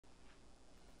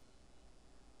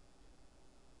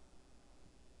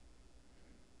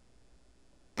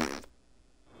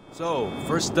So,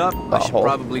 first up, I should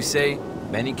probably say,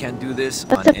 many can't do this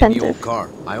That's on any offensive. old car.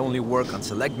 I only work on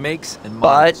select makes and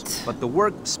models. But the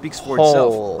work speaks for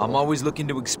itself. I'm always looking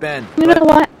to expand. You know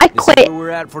what? I This quit. is where we're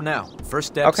at for now. First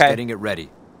step's getting it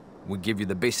ready. We give you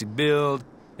the basic build,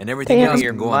 and everything else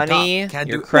Your can go money, on top. Can't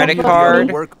your do credit any of card,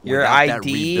 the work your without that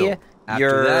ID, rebuild. After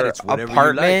your that, it's whatever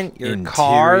apartment, you like. your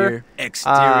car, Interior,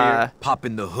 exterior,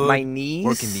 popping the hood, my niece,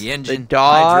 working the engine, the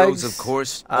dogs, hydros, of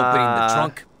course, opening the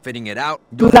trunk, fitting it out.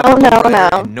 No. Good?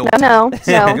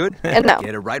 And no.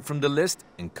 Get it right from the list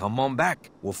and come on back.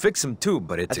 We'll fix them too,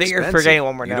 but it's I think expensive. you're forgetting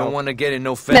one more You now. don't want to get a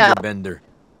no fender bender.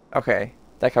 Okay,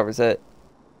 that covers it.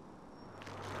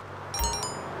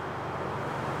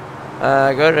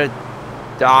 Go to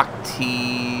Dock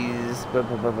Tees.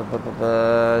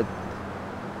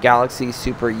 Galaxy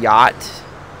Super Yacht.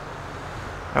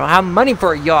 I don't have money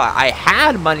for a yacht. I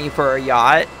had money for a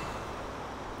yacht.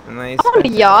 And I want a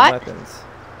yacht. Weapons.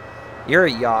 You're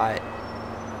a yacht.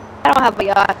 I don't have a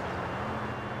yacht.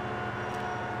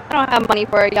 I don't have money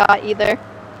for a yacht either.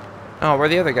 Oh,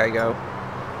 where'd the other guy go?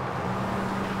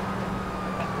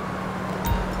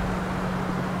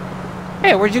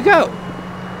 Hey, where'd you go?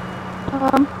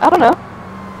 I don't know.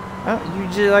 Oh, you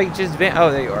just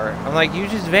oh, there you are. I'm like, you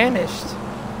just vanished.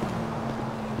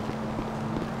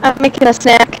 I'm making a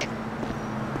snack.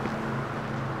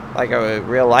 Like a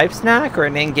real life snack or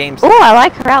an in-game snack? Oh, I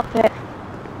like her outfit.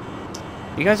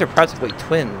 You guys are practically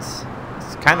twins.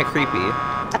 It's kind of creepy.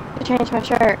 I have to change my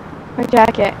shirt. My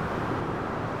jacket.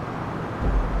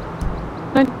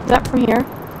 Is that from here?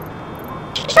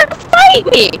 She's trying to fight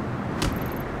me!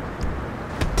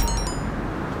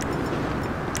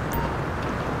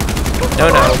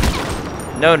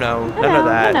 No, none of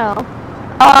that. No. Oh,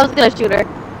 I was gonna shoot her.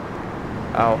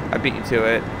 Oh, I beat you to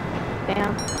it.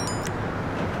 Damn.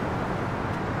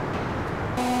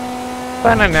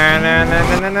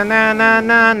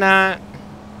 Ba-na-na-na-na-na-na-na-na-na.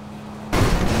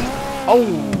 Oh.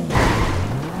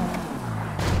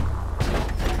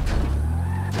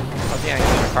 I think I can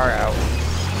get the car out.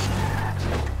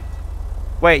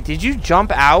 Wait, did you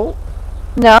jump out?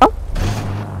 No.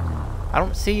 I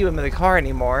don't see you in the car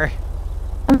anymore.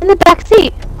 I'm in the back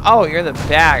seat. Oh, you're in the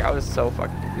back. I was so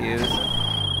fucking confused.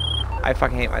 I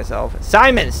fucking hate myself.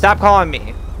 Simon, stop calling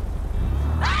me.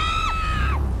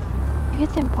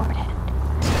 It's important.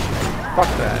 Fuck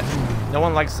that. No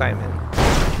one likes Simon.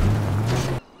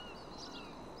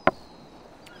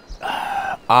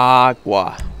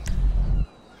 Agua.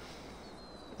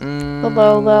 The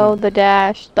Lolo, the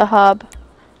Dash, the Hub,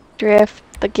 Drift,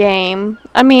 the game.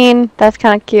 I mean, that's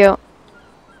kind of cute.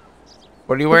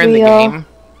 What are you wearing in the Real. game?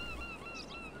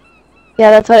 Yeah,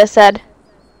 that's what it said.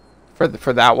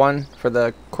 For that one? For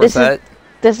the corset?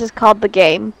 This is called the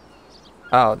game.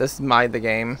 Oh, this is the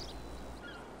game.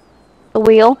 The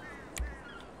wheel.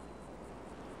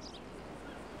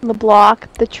 The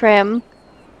block, the trim.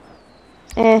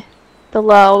 The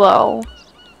Lolo.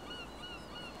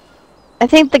 I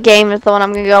think the game is the one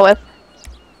I'm gonna go with.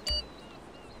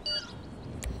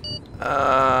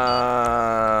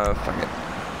 Fuck it.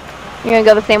 You're gonna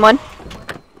go the same one?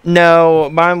 No,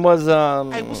 mine was,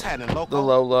 Hey, what's happening, Loco? the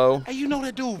Lolo. Hey, you know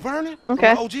that dude, Vernon?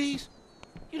 Okay. From the OGs?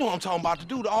 You know what I'm talking about, the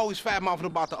dude that always fat-mouthing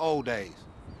about the old days.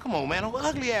 Come on, man, I'm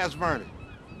ugly-ass Vernon.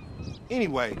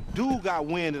 Anyway, dude got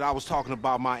wind that I was talking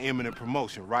about my imminent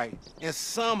promotion, right? And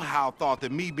somehow thought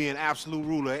that me being absolute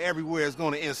ruler everywhere is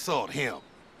gonna insult him.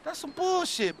 That's some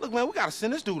bullshit. Look, man, we gotta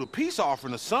send this dude a peace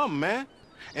offering or something, man.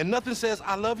 And nothing says,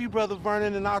 I love you, Brother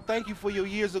Vernon, and I'll thank you for your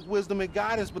years of wisdom and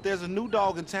guidance, but there's a new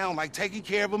dog in town like taking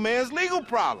care of a man's legal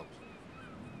problems.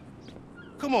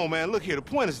 Come on, man, look here, the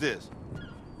point is this.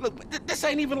 Look, this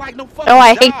ain't even like no fucking Oh,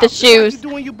 I hate job. the It's like you shoes.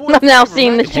 doing your boy I'm now favor,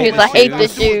 seeing man. the All shoes. man I hate gotta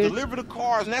the do is shoes. Deliver the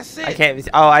cars and that's it. I can't.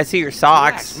 Oh, I see your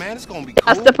socks. Relax, man, it's gonna be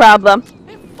That's cool. the problem.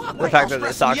 The fact that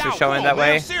the socks are showing that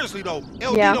way. Seriously though,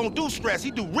 LD Yeah. don't do stress. He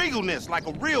do regalness like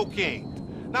a real king.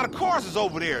 Now the cars is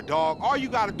over there, dog. All you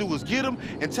gotta do is get him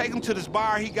and take him to this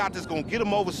buyer he got that's gonna get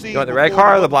him overseas. You want the red before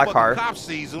car or the black car? Cop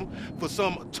sees him for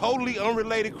some totally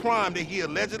unrelated crime that he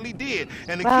allegedly did,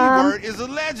 and the key word is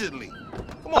allegedly.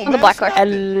 Come on, the man. black it's car.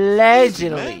 nothing.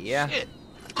 Allegedly, Easy, man. yeah. Shit.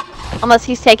 Unless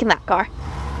he's taking that car.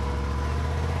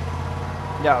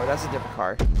 No, that's a different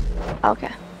car.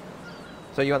 Okay.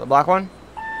 So you want the black one?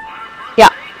 Yeah.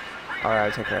 Alright,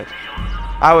 I'll take red.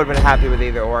 I would have been happy with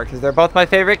either or, because they're both my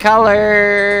favorite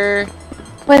color.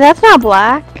 Wait, that's not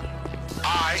black.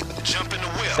 Alright, jump in the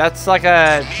wheel. That's like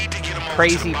a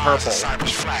crazy purple.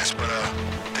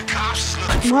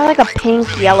 More like a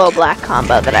pink, yellow, black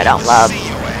combo that I don't love.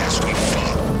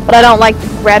 But I don't like the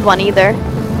red one either.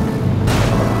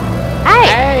 Hey!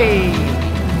 Hey!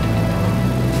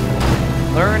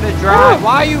 Learn to drive.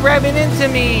 Why are you revving into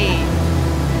me?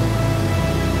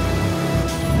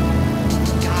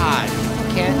 God,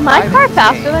 I can't. Is my car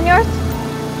faster than yours?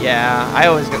 Yeah, I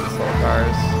always get the slow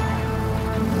cars.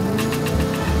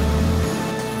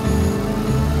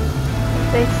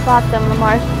 If they spot them,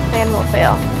 Lamar's plan will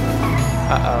fail.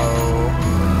 Uh-oh.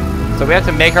 So we have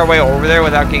to make our way over there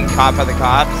without getting caught by the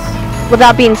cops?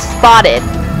 Without being spotted.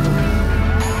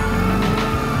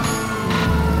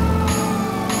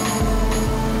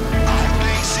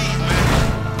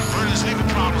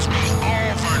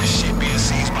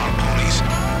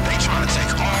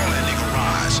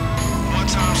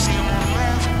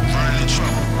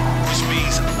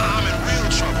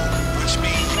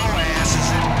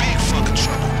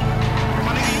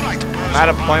 I'm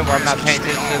at a point where I'm not paying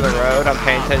attention to the road, I'm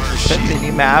paying attention to the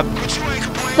mini map.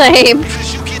 Same.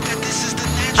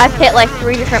 I've hit like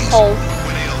 3 different poles.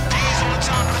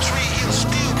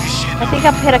 I think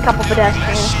I've hit a couple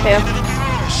pedestrians too.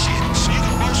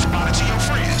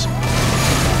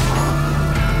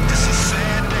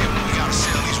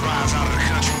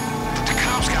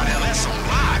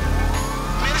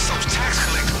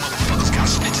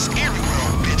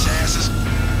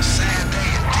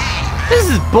 This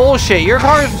is bullshit. Your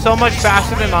car is so much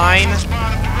faster than mine. Is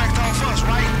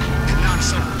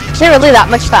it really that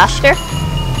much faster?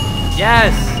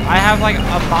 Yes, I have like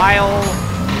a mile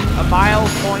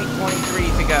point 23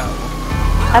 to go.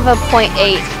 I have a 0.8.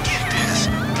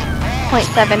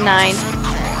 0.79.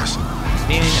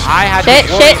 Meaning I had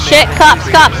Shit, cops.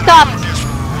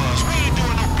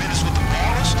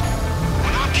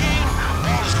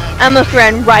 I almost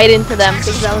ran right into them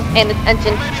because I was paying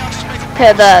attention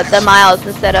to the miles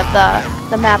instead of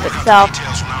the map itself.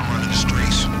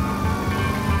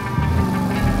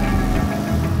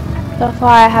 So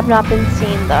far I have not been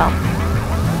seen though.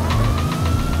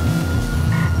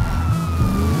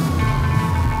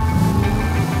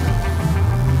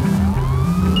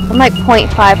 I'm like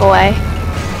 0.5 away.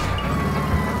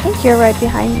 I think you're right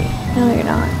behind me. No, you're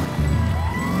not.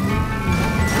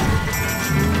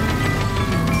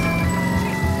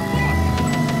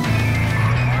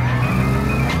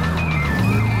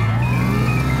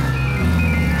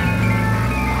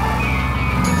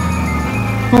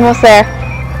 Almost there.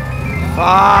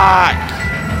 Fuck!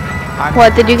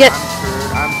 What, did you get?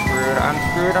 I'm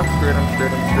screwed.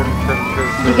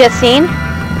 Did you get seen?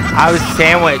 I was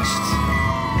sandwiched.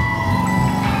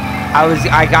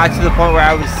 I got to the point where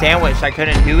I was sandwiched. I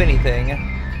couldn't do anything.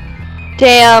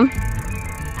 Damn.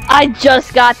 I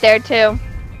just got there too.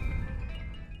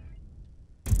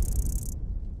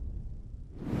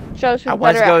 Shows who's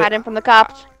better at hiding from the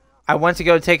cops. I went to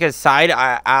go take a side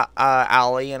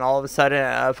alley, and all of a sudden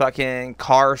a fucking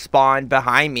car spawned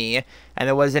behind me, and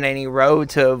there wasn't any road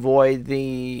to avoid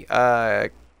the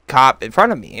cop in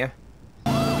front of me.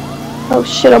 Oh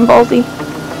shit, I'm ballsy.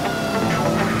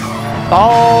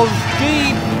 Balls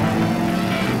deep!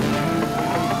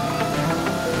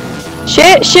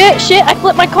 Shit! I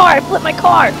flipped my car!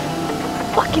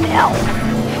 Fucking hell.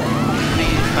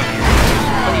 Please come here.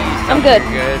 Please I'm good.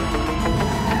 You're good.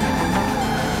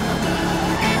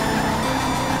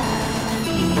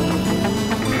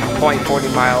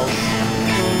 0.40 miles.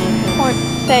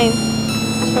 Same.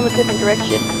 It's from a different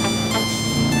direction.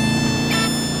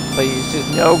 Please, just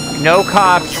no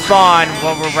cops spawn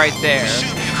while we're right there.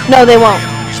 No, they won't.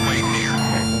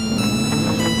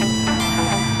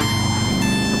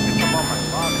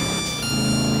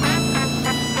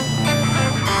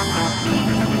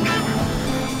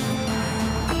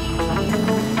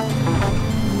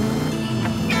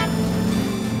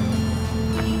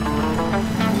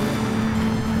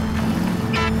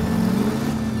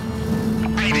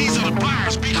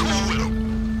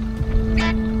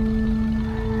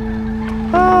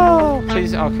 Oh,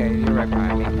 please. Okay, you're right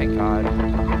behind me. Thank God.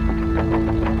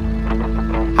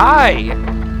 Hi.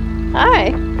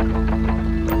 Hi.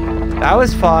 That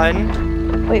was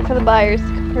fun. Wait for the buyers to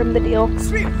confirm the deal.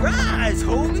 Sweet rise,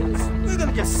 homies. We're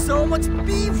gonna get so much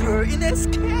beaver in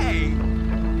SK.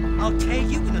 I'll take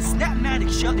you in a Snapmatic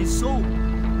shot in Seoul.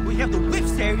 We have the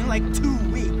whips there in like 2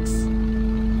 weeks.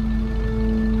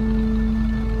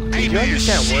 Did you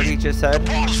understand what he just said?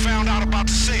 Found out about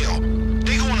the sale.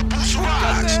 They gonna boost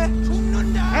rides.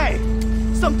 Hey,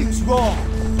 something's wrong.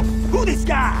 Who this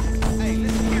guy? Hey,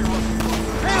 listen here.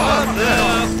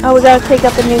 Oh, we gotta take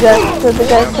out the new guy. So the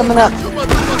guy's coming up.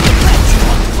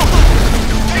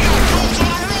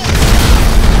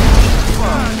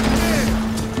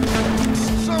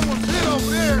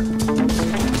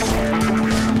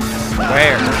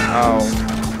 Where? Oh.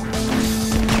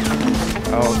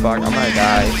 Oh fuck, I'm gonna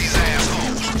die.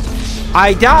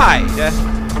 I died!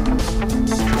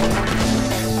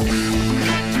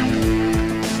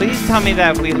 tell me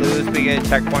that if we lose, we get a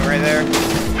checkpoint right there?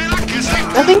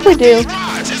 I think we do.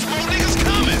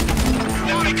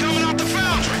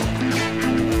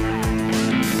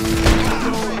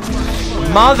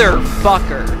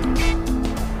 Motherfucker.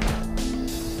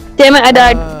 Damn it, I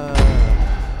died.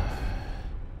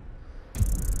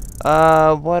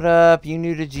 What up? You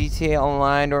new to GTA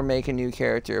Online or make a new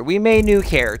character? We made new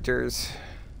characters.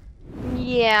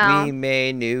 Yeah. We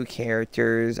made new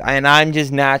characters. And I'm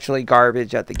just naturally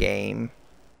garbage at the game.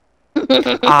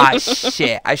 Ah,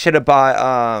 shit. I should have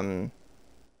bought,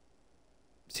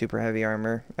 super heavy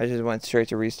armor. I just went straight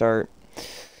to restart.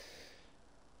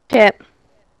 Shit.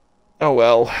 Oh,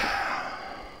 well.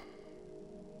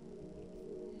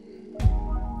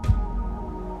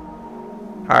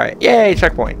 Alright. Yay,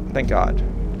 checkpoint. Thank God.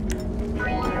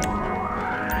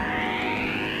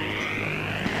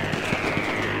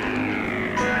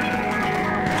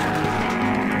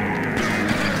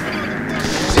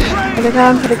 Here they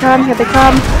come, here they come, here they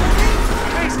come.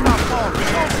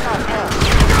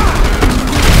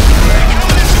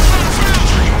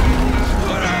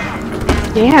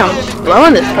 Damn, just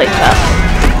blowing this place up.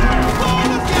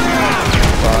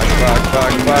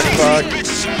 Fuck.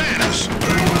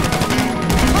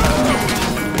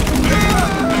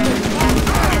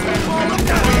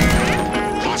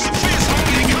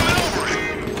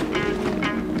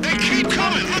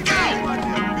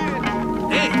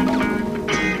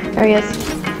 There he is.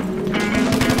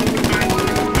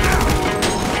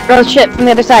 Oh shit, from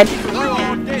the other side. Hold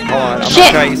on, I'm Shit!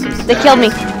 gonna try you some snacks. They killed me.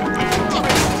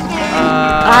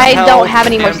 I Health, don't have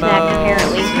any more ammo, snacks,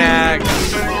 apparently. Snacks.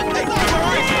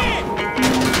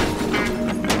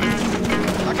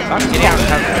 I'm getting out.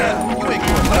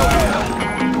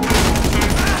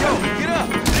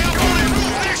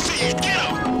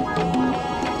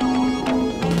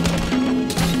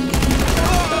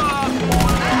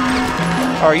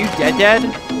 Oh, are you dead?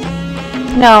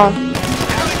 No.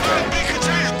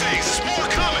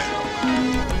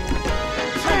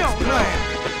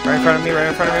 Right in front of me.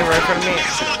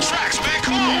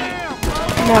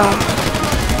 No.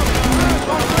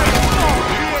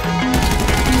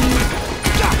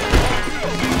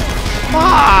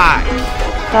 Fuck!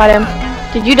 Got him.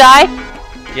 Did you die?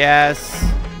 Yes.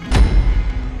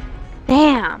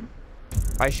 Damn.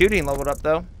 My shooting leveled up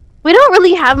though. We don't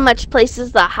really have much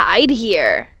places to hide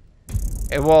here.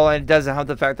 Well, it doesn't help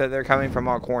the fact that they're coming from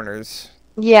all corners.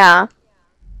 Yeah.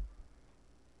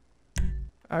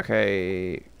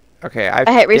 Okay.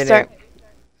 I hit restart.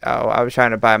 Oh, I was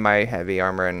trying to buy my heavy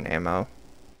armor and ammo.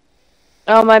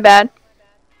 Oh, my bad.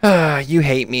 You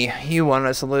hate me. You want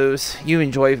us to lose. You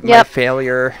enjoy my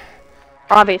failure.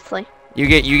 Obviously. You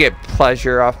get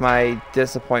pleasure off my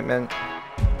disappointment.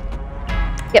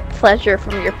 Get pleasure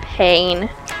from your pain.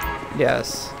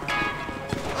 Yes.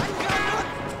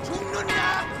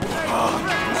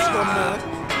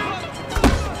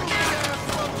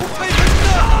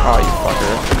 Oh, you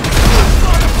fucker.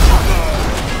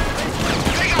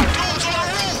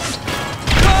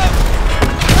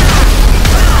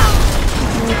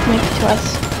 Make it to us.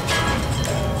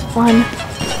 One.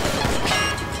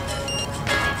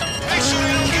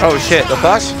 Oh shit, the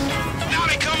fuck?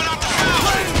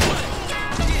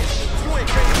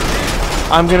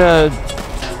 I'm gonna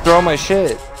throw my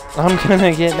shit. I'm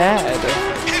gonna get mad.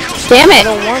 Damn it! I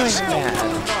don't want to get mad.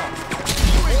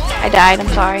 I died, I'm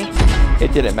sorry.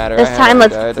 It didn't matter. This time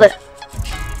let's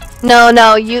No,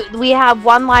 we have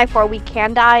one life where we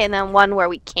can die and then one where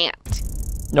we can't.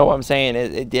 No, I'm saying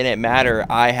it didn't matter.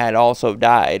 I had also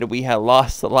died. We had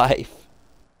lost the life.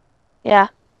 Yeah.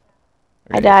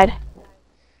 Right. I died.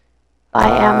 Buy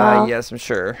ammo. Yes, I'm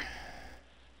sure.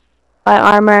 Buy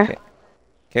armor.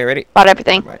 Okay, ready? Bought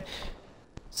everything. Right.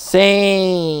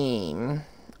 Same.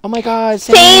 Oh my god,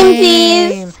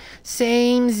 Samesies.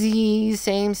 Samesies.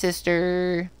 Same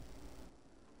sister.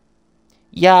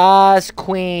 Yas,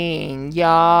 queen.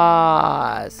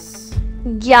 Yas.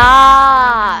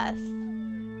 Yas.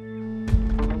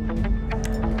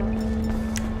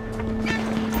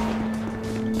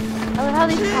 I love how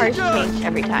these cars change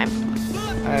every time.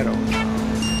 I don't know.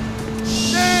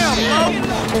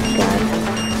 This gun.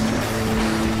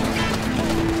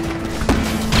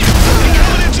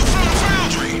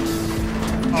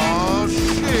 Oh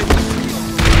shit.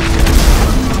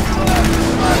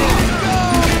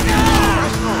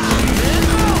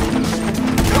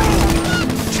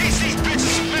 Teach these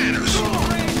bitches some manners.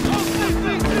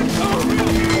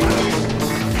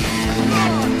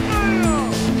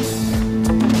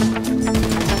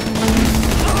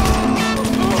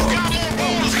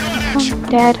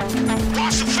 Dead.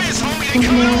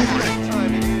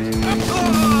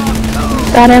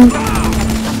 Got him.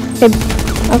 Okay.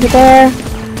 Over there.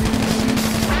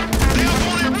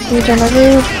 Huge on the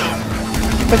roof.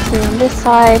 Quickly on this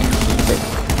side.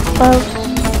 Close.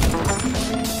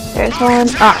 There's one.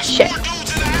 Ah, shit.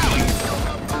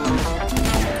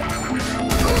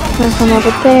 There's one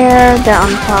over there. They're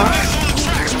on top.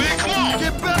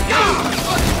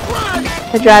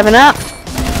 They're driving up.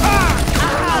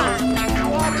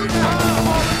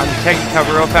 I'm taking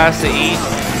cover real fast to eat.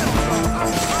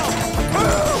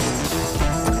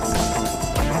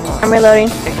 I'm reloading.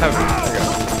 Take cover. There we go.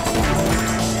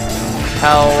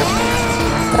 Health.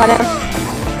 Got him.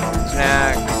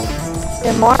 Snacks.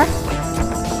 Get more?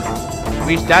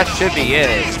 That should be it.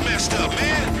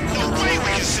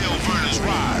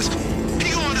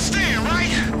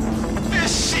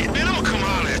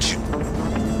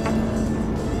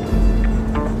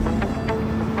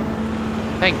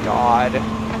 Thank God.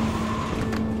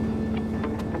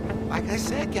 Like I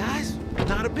said, guys,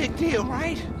 not a big deal,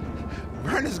 right?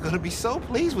 Verner's gonna be so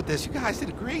pleased with this. You guys did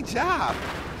a great job.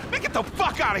 Man, get the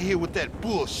fuck out of here with that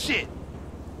bullshit.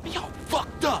 Y'all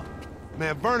fucked up.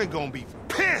 Man, Verner gonna be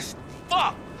pissed.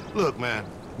 Fuck. Look, man.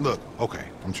 Look, okay,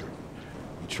 I'm sure.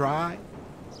 You tried,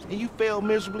 and you failed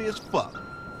miserably as fuck.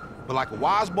 But like a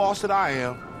wise boss that I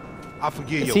am, I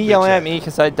forgive you. Is he yelling at me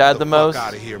because I died the most? Fuck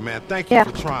out of here, man. Thank you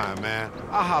for trying, man.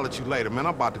 I'll holler at you later, man.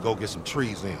 I'm about to go get some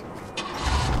trees in.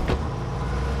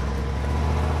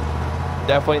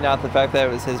 Definitely not the fact that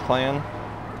it was his plan.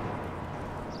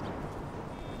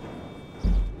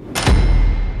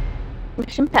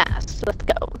 Mission passed. Let's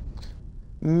go.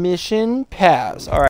 Mission pass. All right.